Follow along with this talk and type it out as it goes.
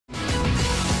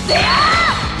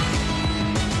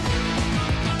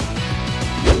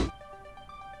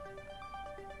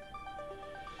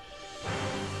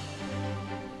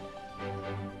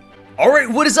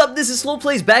Alright, what is up? This is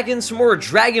SLOplays back in some more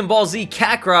Dragon Ball Z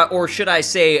Kakarot, or should I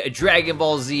say Dragon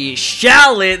Ball Z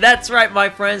Shallot. That's right, my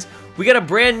friends. We got a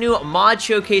brand new mod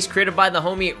showcase created by the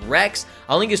homie Rex.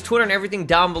 I'll link his Twitter and everything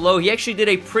down below. He actually did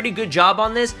a pretty good job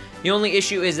on this. The only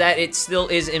issue is that it still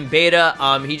is in beta.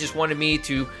 He just wanted me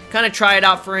to kind of try it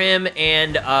out for him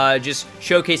and just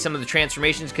showcase some of the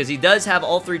transformations, because he does have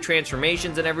all 3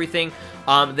 transformations and everything.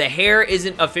 The hair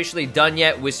isn't officially done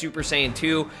yet with Super Saiyan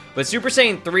 2, but Super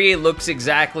Saiyan 3 looks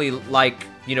exactly like,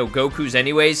 you know, Goku's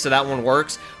anyways, so that one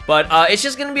works. But it's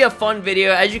just gonna be a fun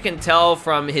video. As you can tell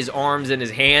from his arms and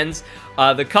his hands,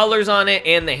 the colors on it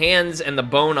and the hands and the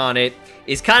bone on it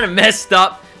is kind of messed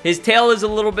up. His tail is a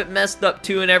little bit messed up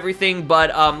too and everything,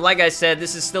 but like I said,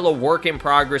 this is still a work in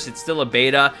progress. It's still a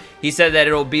beta. He said that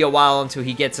it'll be a while until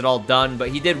he gets it all done, but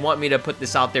he did want me to put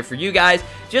this out there for you guys,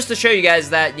 just to show you guys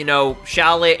that, you know,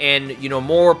 Shallot and, you know,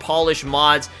 more polished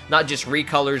mods, not just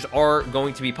recolors, are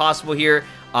going to be possible here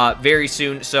very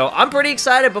soon. So I'm pretty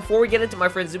excited. Before we get into, my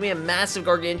friends, do me a massive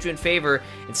gargantuan favor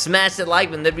and smash that like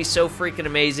button. That'd be so freaking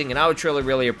amazing, and I would truly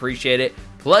really appreciate it.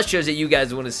 Plus shows that you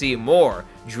guys want to see more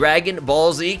Dragon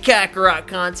Ball Z Kakarot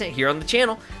content here on the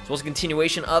channel, as well as a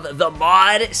continuation of the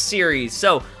mod series.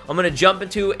 So I'm going to jump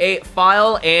into a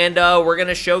file, and we're going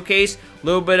to showcase a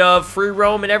little bit of free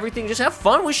roam and everything. Just have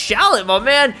fun with Shallot, my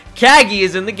man. Kagi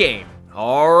is in the game.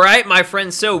 Alright, my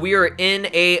friends, so we are in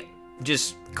a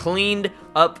just cleaned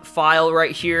up file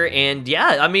right here, and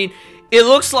yeah, I mean, it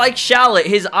looks like Shallot.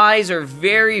 His eyes are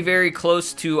very, very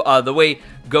close to the way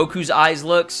Goku's eyes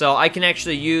look, so I can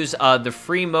actually use the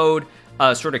free mode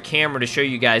sort of camera to show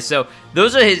you guys. So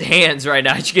those are his hands right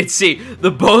now. As you can see,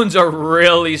 the bones are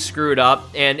really screwed up,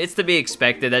 and it's to be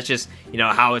expected. That's just, you know,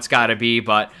 how it's got to be.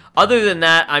 But other than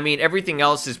that, I mean, everything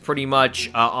else is pretty much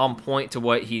on point to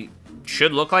what he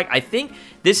should look like. I think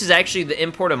this is actually the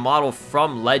imported model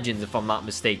from Legends, if I'm not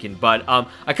mistaken, but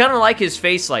I kind of like his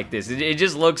face like this. It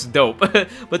just looks dope.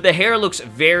 But the hair looks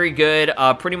very good.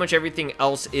 Pretty much everything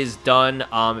else is done.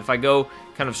 If I go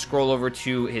kind of scroll over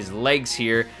to his legs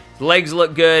here, the legs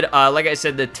look good. Like I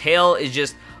said, the tail is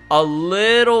just a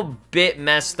little bit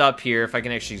messed up here. If I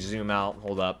can actually zoom out,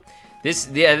 hold up. That's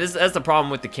the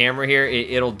problem with the camera here.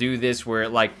 It'll do this where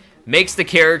it like makes the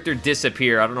character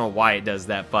disappear. I don't know why it does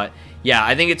that, but yeah,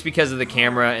 I think it's because of the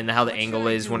camera and how the angle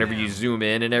is whenever you zoom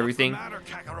in and everything.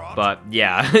 But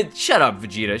yeah, shut up,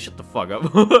 Vegeta. Shut the fuck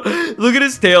up. Look at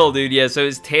his tail, dude. Yeah, so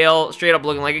his tail straight up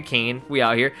looking like a cane. We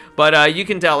out here. But you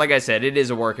can tell, like I said, it is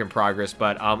a work in progress.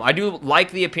 But I do like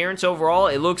the appearance overall.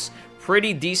 It looks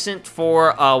pretty decent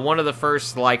for one of the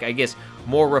first, like, I guess,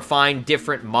 more refined,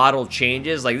 different model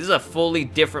changes. Like, this is a fully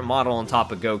different model on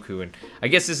top of Goku, and I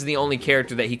guess this is the only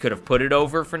character that he could have put it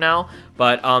over for now.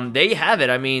 But there you have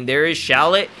it. I mean, there is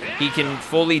Shallot. He can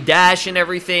fully dash and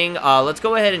everything. Let's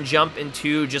go ahead and jump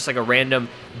into just like a random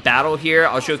battle here.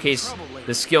 I'll showcase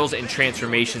the skills and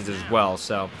transformations as well.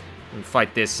 So let me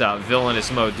fight this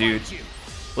villainous mode, dude.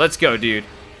 Let's go, dude.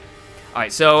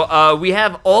 Alright, so we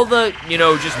have all the, you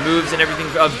know, just moves and everything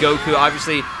of Goku.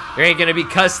 Obviously, there ain't gonna be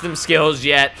custom skills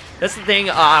yet. That's the thing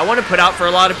I want to put out for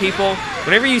a lot of people.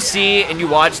 Whenever you see and you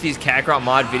watch these Kakarot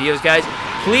mod videos, guys,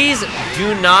 please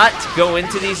do not go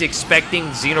into these expecting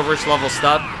Xenoverse level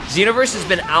stuff. Xenoverse has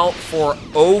been out for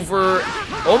over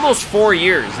almost 4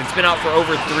 years. It's been out for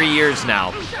over 3 years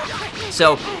now.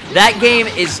 So that game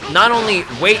is not only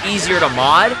way easier to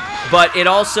mod, but it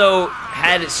also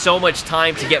had so much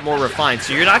time to get more refined.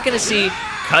 So you're not going to see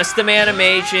custom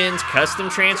animations, custom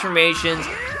transformations.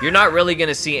 You're not really going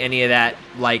to see any of that,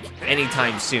 like,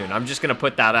 anytime soon. I'm just going to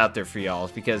put that out there for y'all,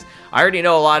 because I already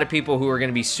know a lot of people who are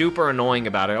going to be super annoying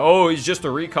about it. Oh, he's just a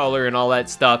recolor and all that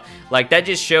stuff. Like, that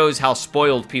just shows how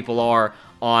spoiled people are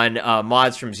on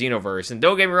mods from Xenoverse. And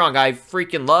don't get me wrong, I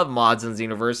freaking love mods on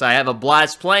Xenoverse. I have a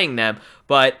blast playing them,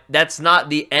 but that's not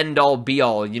the end-all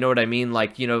be-all, you know what I mean?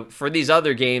 Like, you know, for these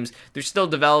other games, they're still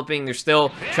developing, they're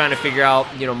still trying to figure out,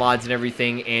 you know, mods and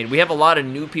everything, and we have a lot of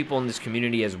new people in this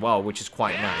community as well, which is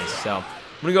quite nice. So I'm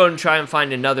gonna go and try and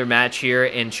find another match here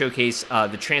and showcase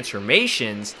the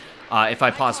transformations if I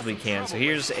possibly can. So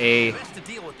here's a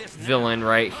villain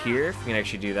right here, if we can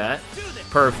actually do that.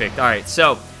 Perfect. All right,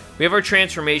 so we have our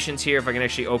transformations here, if I can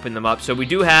actually open them up. So we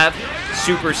do have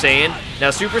Super Saiyan. Now,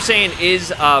 Super Saiyan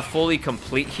is fully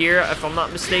complete here, if I'm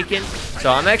not mistaken.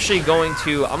 So I'm actually going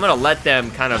to, I'm going to let them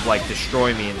kind of, like,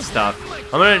 destroy me and stuff.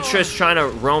 I'm going to just try to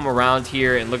roam around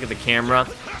here and look at the camera.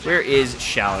 Where is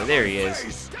Shallot? There he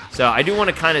is. So I do want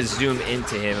to kind of zoom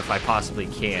into him if I possibly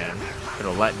can.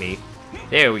 It'll let me.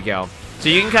 There we go. So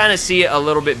you can kind of see it a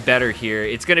little bit better here.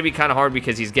 It's going to be kind of hard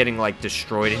because he's getting, like,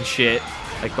 destroyed and shit,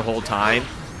 like, the whole time.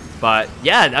 But,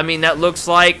 yeah, I mean, that looks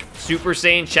like Super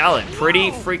Saiyan Shallot. Pretty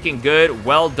freaking good,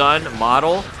 well done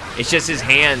model. It's just his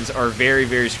hands are very,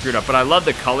 very screwed up. But I love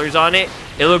the colors on it.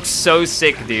 It looks so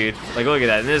sick, dude. Like, look at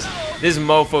that. And this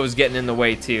mofo is getting in the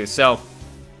way, too. So,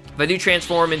 if I do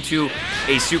transform into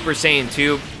a Super Saiyan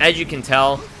 2, as you can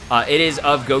tell, it is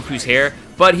of Goku's hair.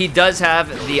 But he does have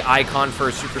the icon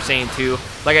for Super Saiyan 2.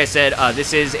 Like I said,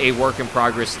 this is a work in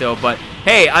progress still. But,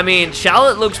 hey, I mean,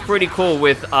 Shallot looks pretty cool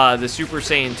with the Super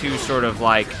Saiyan 2 sort of,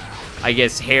 like, I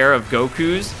guess, hair of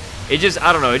Goku's. It just,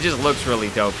 I don't know, it just looks really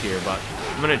dope here. But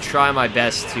I'm going to try my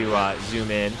best to zoom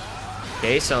in.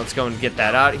 Okay, so let's go and get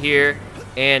that out here.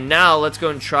 And now let's go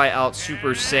and try out Super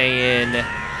Saiyan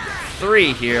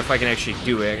 3 here, if I can actually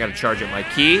do it. I got to charge up my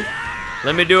key.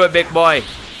 Let me do it, big boy.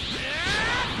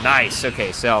 Nice.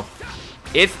 Okay, so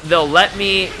if they'll let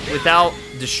me without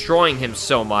destroying him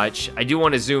so much, I do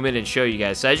want to zoom in and show you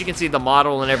guys. So as you can see, the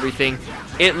model and everything,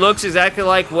 it looks exactly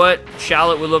like what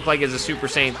Shallot would look like as a Super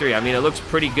Saiyan 3. I mean, it looks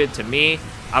pretty good to me.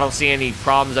 I don't see any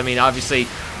problems. I mean, obviously,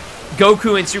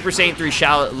 Goku and Super Saiyan 3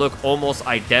 Shallot look almost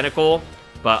identical.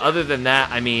 But other than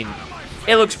that, I mean,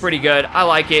 it looks pretty good. I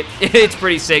like it. It's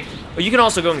pretty sick. But you can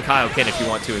also go in Kaioken if you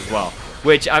want to as well.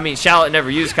 Which, I mean, Shallot never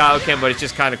used Kaioken, but it's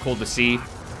just kind of cool to see.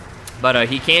 But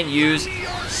he can use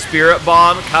Spirit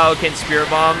Bomb, Kaioken Spirit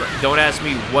Bomb. Don't ask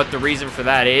me what the reason for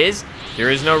that is.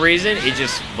 There is no reason. It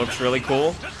just looks really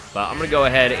cool. But I'm going to go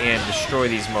ahead and destroy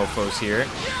these mofos here.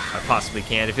 If I possibly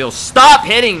can. If he'll stop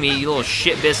hitting me, you little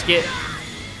shit biscuit.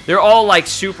 They're all, like,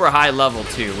 super high level,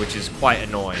 too, which is quite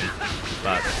annoying.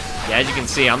 But, yeah, as you can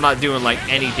see, I'm not doing, like,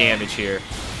 any damage here.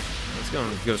 Let's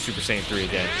go Super Saiyan 3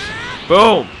 again.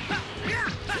 Boom!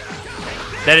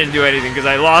 That didn't do anything because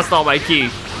I lost all my ki.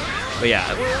 But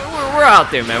yeah, we're out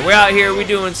there, man. We're out here. We're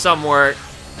doing some work.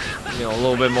 You know, a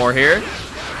little bit more here.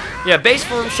 Yeah, base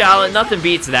form Shallot. Nothing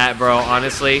beats that, bro,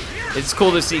 honestly. It's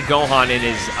cool to see Gohan in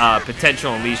his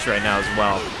potential unleashed right now as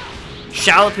well.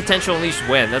 Shallot potential unleashed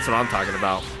win. That's what I'm talking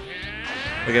about.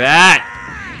 Look at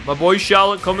that. My boy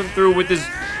Shallot coming through with his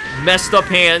messed up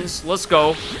hands. Let's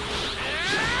go.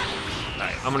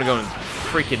 Alright, I'm gonna go and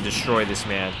freaking destroy this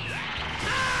man.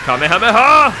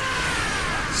 Kamehameha!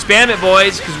 Spam it,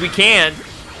 boys, because we can.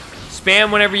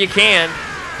 Spam whenever you can.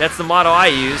 That's the motto I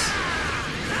use.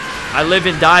 I live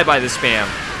and die by the spam.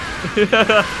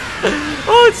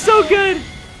 Oh, it's so good.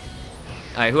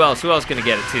 Alright, who else? Who else gonna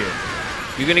get it, too?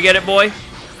 You gonna get it, boy?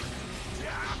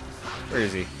 Where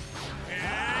is he?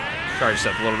 Charge us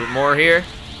up a little bit more here.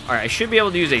 Alright, I should be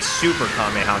able to use a super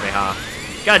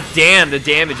Kamehameha. God damn, the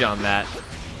damage on that.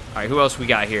 Alright, who else we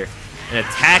got here? An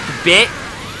attack bit.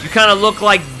 You kind of look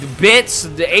like the bits,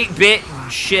 the 8-bit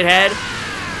shithead.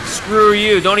 Screw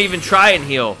you. Don't even try and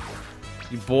heal.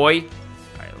 You boy.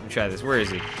 Alright, let me try this. Where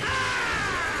is he?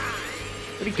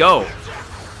 Where'd he go?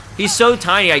 He's so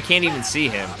tiny I can't even see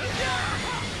him.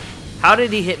 How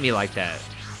did he hit me like that?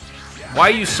 Why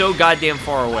are you so goddamn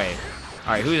far away?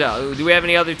 Alright, who's out? Do we have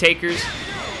any other takers?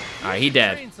 Alright, he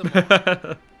dead.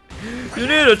 You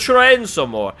need to train some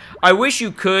more. I wish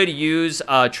you could use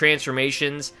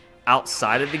transformations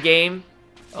outside of the game.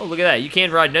 Oh, look at that. You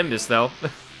can ride Nimbus, though.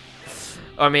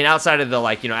 I mean, outside of the,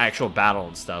 like, you know, actual battle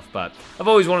and stuff. But I've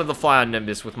always wanted to fly on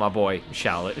Nimbus with my boy,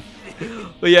 Shallot.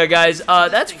 But yeah, guys,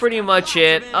 that's pretty much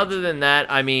it. Other than that,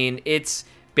 I mean, it's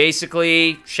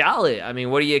basically Shallot. I mean,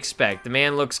 what do you expect? The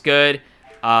man looks good.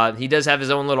 He does have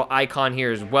his own little icon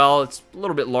here as well. It's a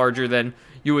little bit larger than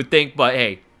you would think, but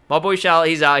hey, my boy Shallot,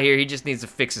 he's out here. He just needs to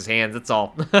fix his hands. That's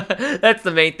all. That's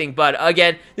the main thing. But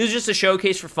again, this is just a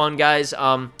showcase for fun, guys.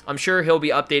 I'm sure he'll be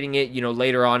updating it, you know,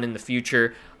 later on in the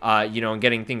future, you know, and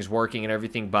getting things working and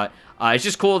everything. But it's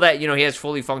just cool that, you know, he has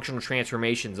fully functional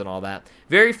transformations and all that.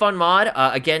 Very fun mod.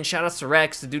 Again, shout out to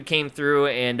Rex. The dude came through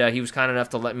and he was kind enough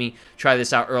to let me try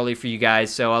this out early for you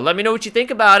guys. So let me know what you think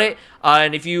about it.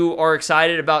 And if you are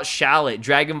excited about Shallot,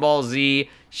 Dragon Ball Z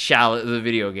Shallot, the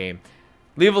video game.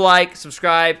 Leave a like,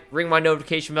 subscribe, ring my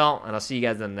notification bell, and I'll see you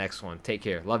guys in the next one. Take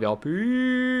care. Love y'all.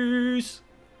 Peace.